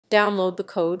Download the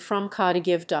code from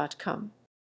codegive.com.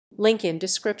 Link in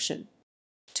description.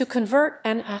 To convert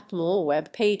an HTML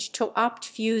web page to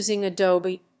opt using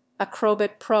Adobe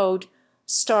Acrobat Pro,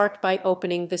 start by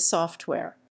opening the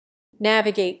software.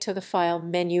 Navigate to the File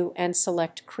menu and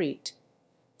select Create.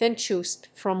 Then choose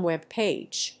from Web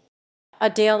Page. A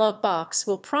dialog box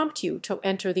will prompt you to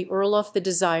enter the URL of the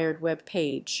desired web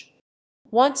page.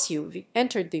 Once you've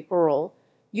entered the URL,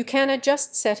 you can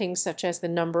adjust settings such as the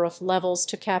number of levels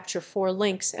to capture 4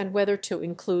 links and whether to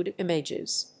include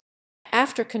images.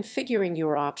 After configuring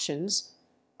your options,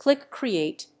 click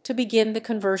Create to begin the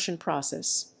conversion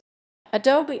process.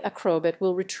 Adobe Acrobat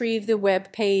will retrieve the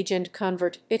web page and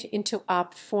convert it into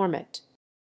opt format.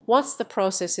 Once the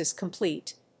process is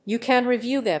complete, you can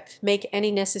review them, make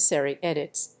any necessary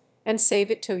edits, and save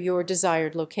it to your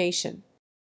desired location.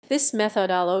 This method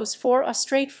allows for a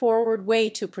straightforward way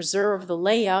to preserve the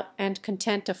layout and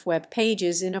content of web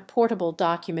pages in a portable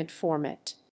document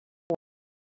format.